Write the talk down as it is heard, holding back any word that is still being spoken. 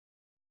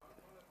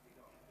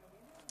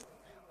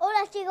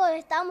Hola chicos,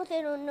 estamos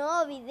en un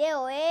nuevo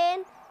video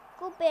en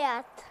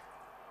cuphead.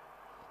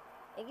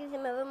 Aquí se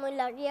me ve muy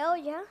lagueado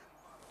ya.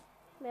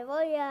 Me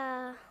voy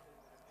a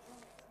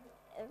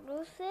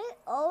Ruse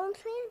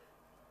 11.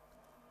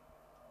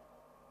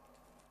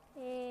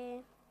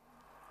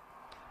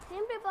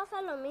 Siempre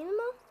pasa lo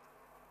mismo.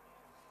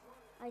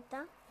 Ahí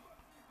está.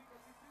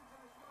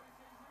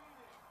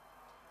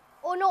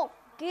 ¡Oh no!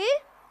 ¿Qué?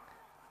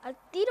 ¿Al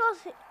tiro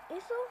hace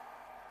eso?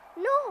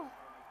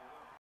 ¡No!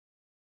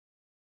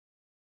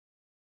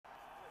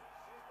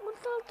 Un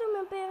salto y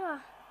me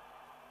pega.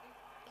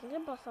 ¿Qué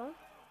le pasó?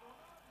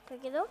 ¿Se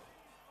quedó?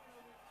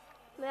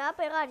 Me va a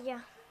pegar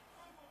ya.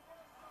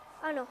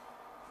 Ah, no.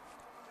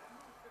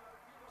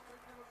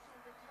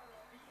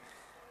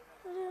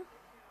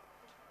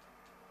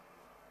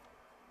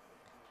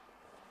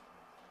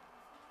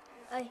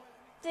 Ay,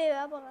 se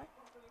va a pegar.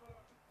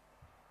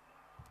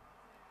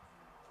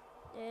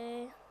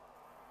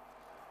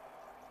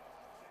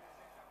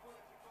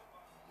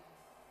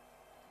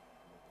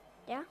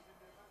 ¿Ya?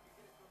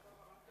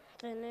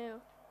 Teneo.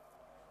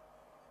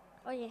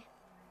 Oye.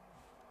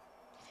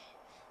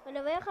 Me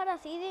lo voy a dejar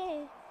así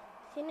de...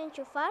 sin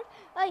enchufar.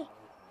 ¡Ay!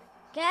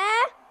 ¿Qué?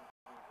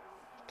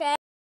 ¿Qué?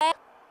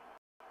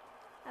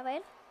 A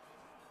ver.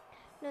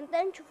 No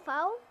está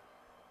enchufado.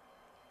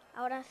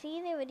 Ahora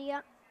sí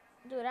debería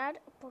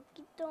durar un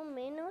poquito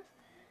menos.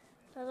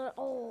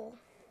 Oh.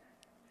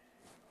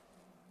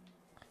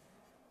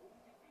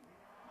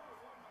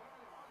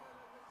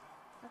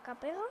 ¿Acá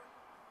pega?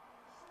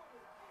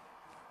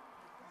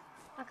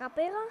 ¿Acá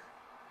pega?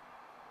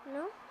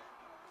 ¿No?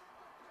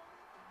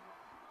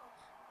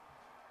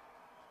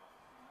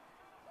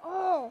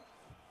 ¡Oh!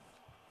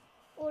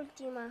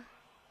 Última.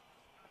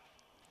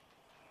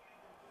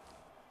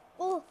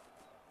 ¡Oh!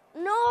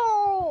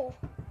 ¡No!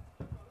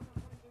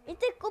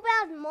 Este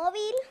cuphead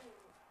móvil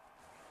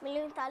me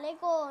lo instalé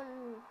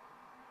con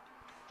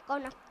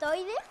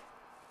Aptoide.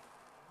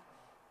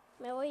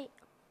 Me voy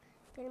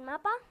del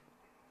mapa.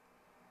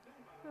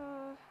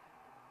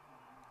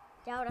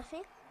 Y ahora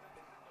sí.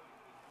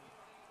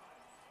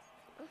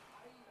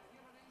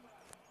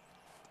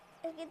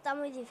 Es que está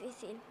muy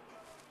difícil.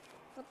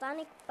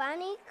 Botanic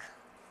Panic.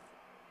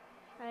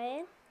 A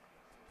ver.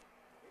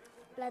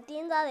 La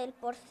tienda del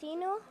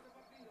porcino.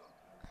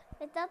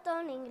 Está todo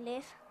en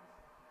inglés.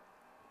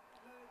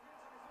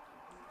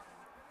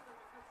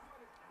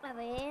 A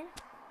ver.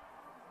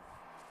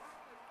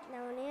 La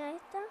moneda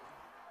esta.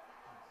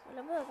 No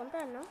la puedo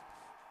comprar, ¿no?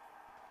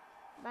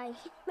 Bye.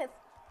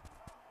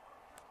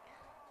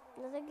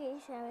 No sé qué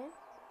dice, a ver.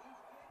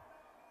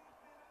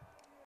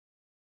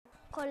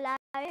 Con la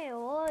B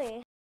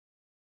hoy.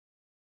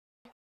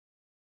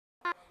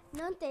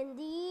 No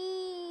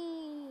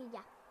entendí.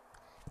 Ya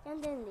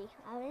entendí.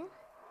 A ver.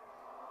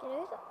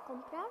 ¿Quiero eso?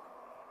 ¿Comprar?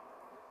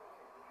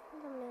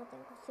 ¿Cuánta moneda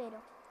tengo?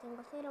 Cero.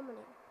 Tengo 0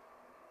 monedas.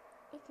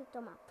 Este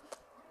toma.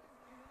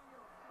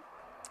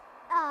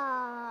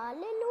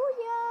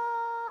 ¡Aleluya!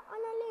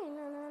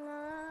 ¡Aleluya!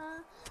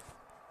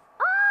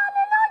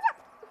 ¡Aleluya!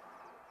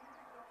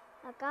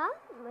 Acá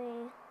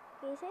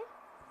 ¿qué dice?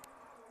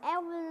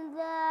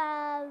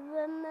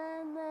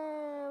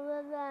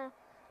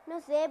 No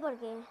sé por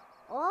qué.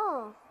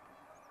 Oh,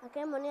 ¿a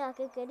qué moneda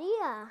que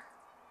quería?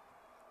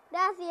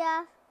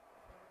 Gracias.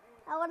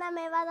 Ahora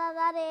me va a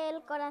dar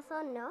el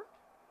corazón, ¿no?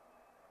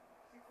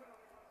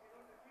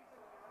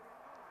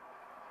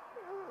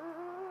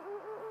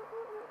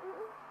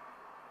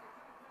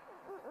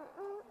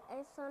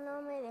 Eso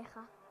no me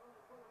deja.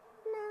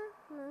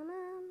 No.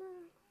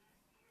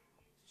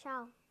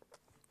 Chao.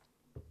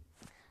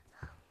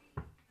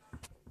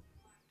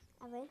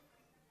 A ver.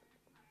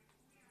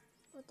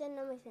 Usted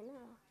no me dice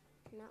nada.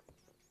 No.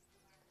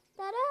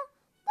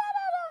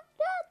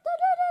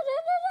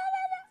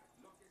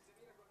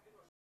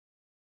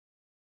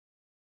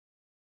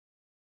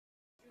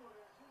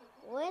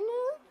 Bueno,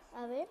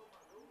 a ver.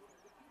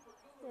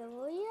 Me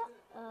voy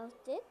a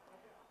usted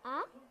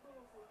a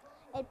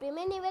el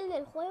primer nivel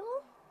del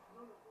juego.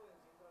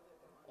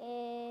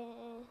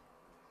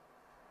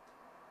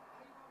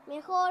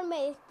 Mejor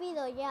me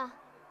despido ya.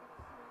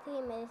 Sí,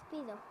 me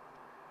despido.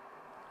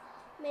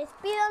 Me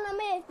despido, no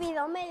me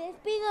despido. Me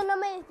despido, no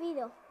me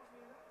despido.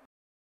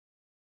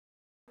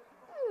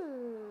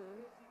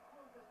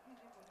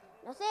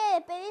 No sé,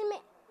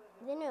 despedirme.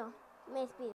 De nuevo, me despido.